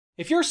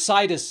If your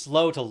site is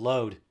slow to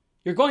load,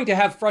 you're going to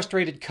have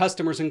frustrated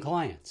customers and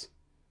clients.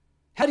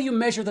 How do you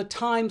measure the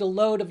time to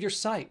load of your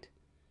site?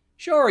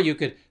 Sure, you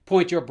could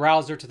point your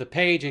browser to the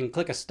page and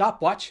click a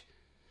stopwatch,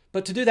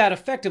 but to do that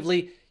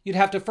effectively, you'd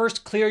have to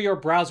first clear your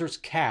browser's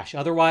cache,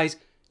 otherwise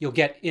you'll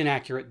get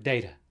inaccurate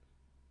data.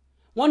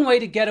 One way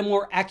to get a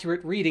more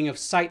accurate reading of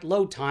site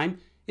load time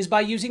is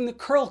by using the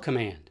curl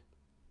command.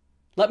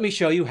 Let me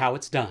show you how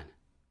it's done.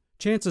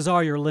 Chances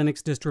are your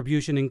Linux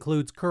distribution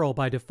includes curl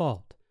by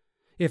default.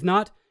 If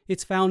not,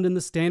 it's found in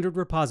the standard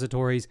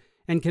repositories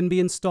and can be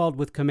installed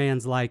with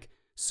commands like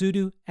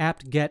sudo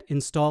apt-get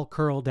install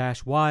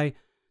curl-y,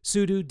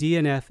 sudo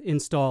dnf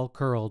install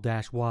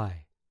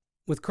curl-y.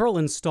 With curl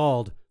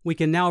installed, we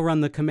can now run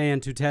the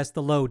command to test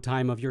the load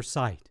time of your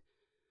site.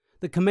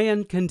 The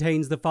command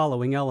contains the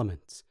following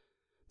elements: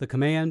 the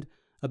command,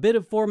 a bit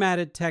of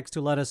formatted text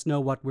to let us know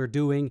what we're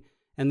doing,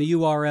 and the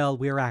URL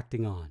we're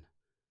acting on.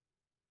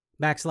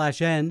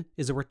 \n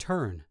is a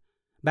return.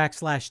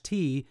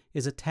 \t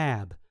is a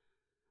tab.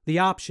 The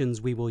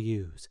options we will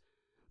use.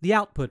 The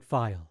output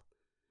file.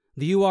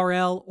 The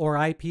URL or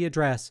IP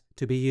address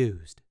to be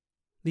used.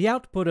 The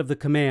output of the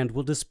command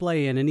will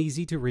display in an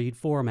easy-to-read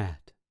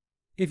format.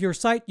 If your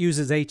site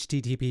uses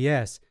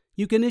HTTPS,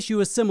 you can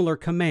issue a similar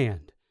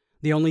command.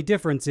 The only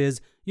difference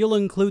is you'll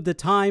include the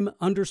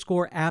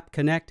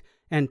time_app_connect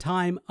and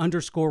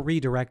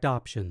time_redirect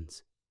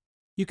options.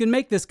 You can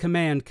make this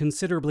command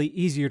considerably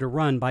easier to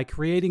run by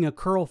creating a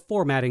curl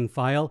formatting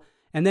file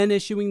and then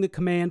issuing the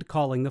command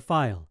calling the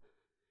file.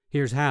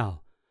 Here's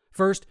how.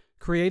 First,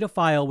 create a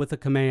file with the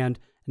command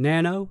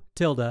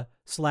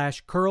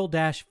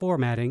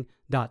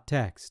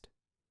nano_curl-formatting.txt.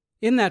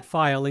 In that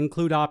file,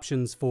 include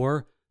options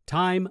for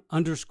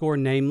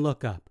time_name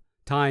lookup,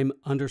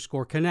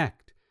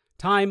 time_connect,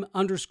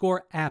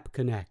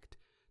 time_app-connect,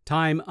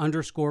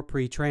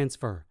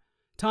 time_pre-transfer,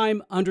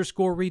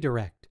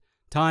 time_redirect,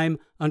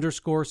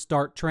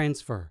 time_start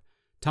transfer,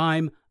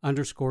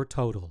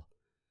 time_total.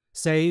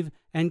 Save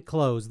and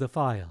close the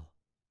file.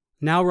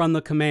 Now run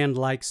the command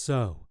like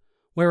so,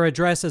 where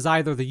address is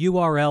either the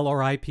URL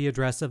or IP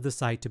address of the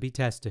site to be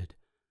tested.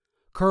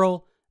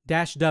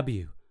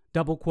 curl-w,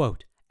 double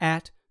quote,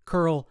 at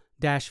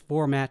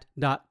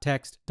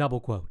curl-format.txt,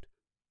 double quote,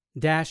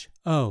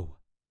 -o,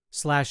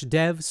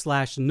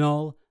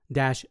 /dev/null-s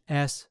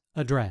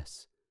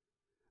address.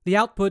 The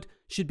output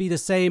should be the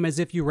same as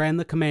if you ran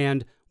the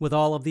command with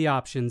all of the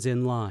options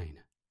in line.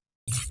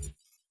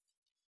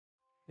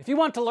 If you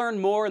want to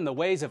learn more in the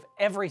ways of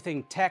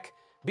everything tech,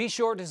 be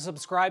sure to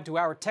subscribe to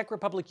our Tech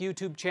Republic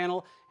YouTube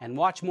channel and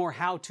watch more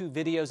how-to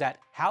videos at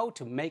How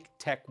to Make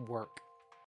Tech Work.